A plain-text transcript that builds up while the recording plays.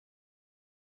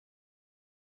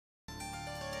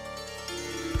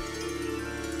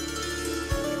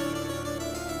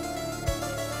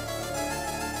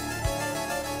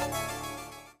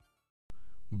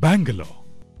Bangalore,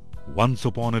 once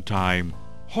upon a time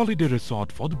holiday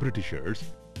resort for the Britishers,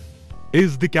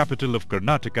 is the capital of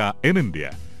Karnataka in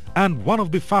India and one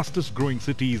of the fastest growing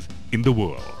cities in the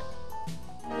world.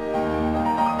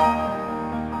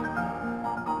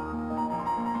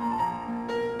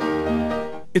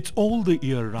 It's all the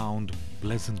year round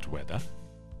pleasant weather,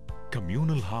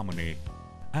 communal harmony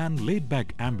and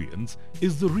laid-back ambience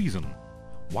is the reason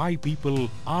why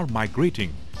people are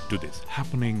migrating to this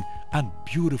happening and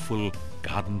beautiful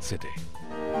garden city.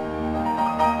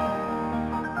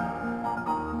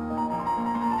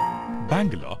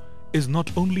 Bangalore is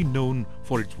not only known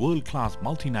for its world-class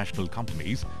multinational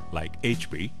companies like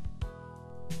HP,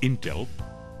 Intel,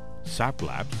 SAP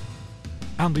Labs,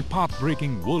 and the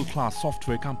path-breaking world-class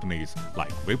software companies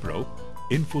like Wipro,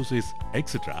 Infosys,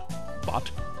 etc.,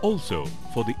 but also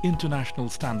for the international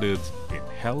standards in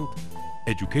health,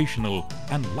 educational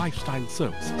and lifestyle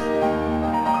services.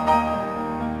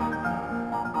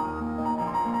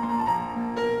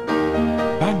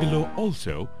 Bangalore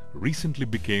also recently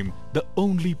became the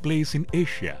only place in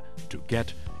Asia to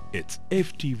get its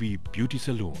FTV beauty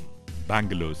salon.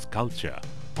 Bangalore's culture,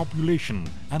 population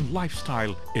and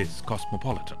lifestyle is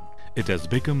cosmopolitan. It has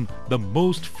become the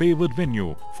most favored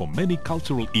venue for many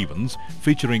cultural events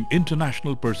featuring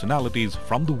international personalities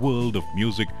from the world of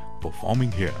music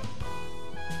performing here.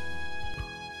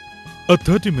 A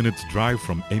 30 minutes drive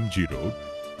from MG Road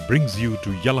brings you to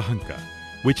Yelahanka,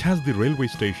 which has the railway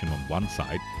station on one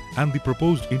side and the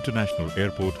proposed international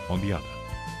airport on the other.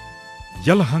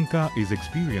 Yelahanka is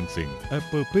experiencing a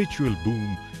perpetual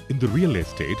boom in the real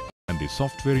estate and the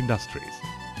software industries.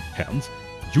 Hence,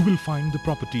 you will find the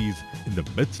properties in the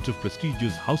midst of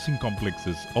prestigious housing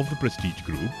complexes of the Prestige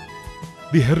Group,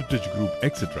 the Heritage Group,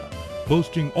 etc.,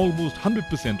 boasting almost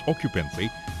 100%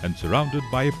 occupancy and surrounded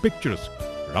by a picturesque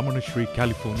Ramanashri,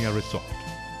 California resort.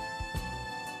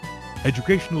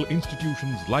 Educational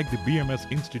institutions like the BMS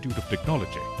Institute of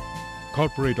Technology,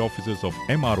 corporate offices of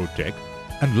MRO Tech,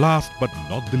 and last but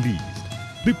not the least,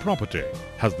 the property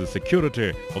has the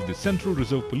security of the Central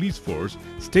Reserve Police Force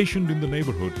stationed in the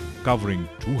neighborhood covering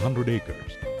 200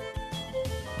 acres.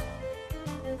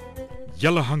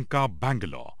 Yelahanka,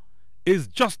 Bangalore is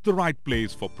just the right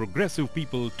place for progressive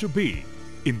people to be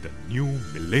in the new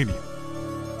millennium.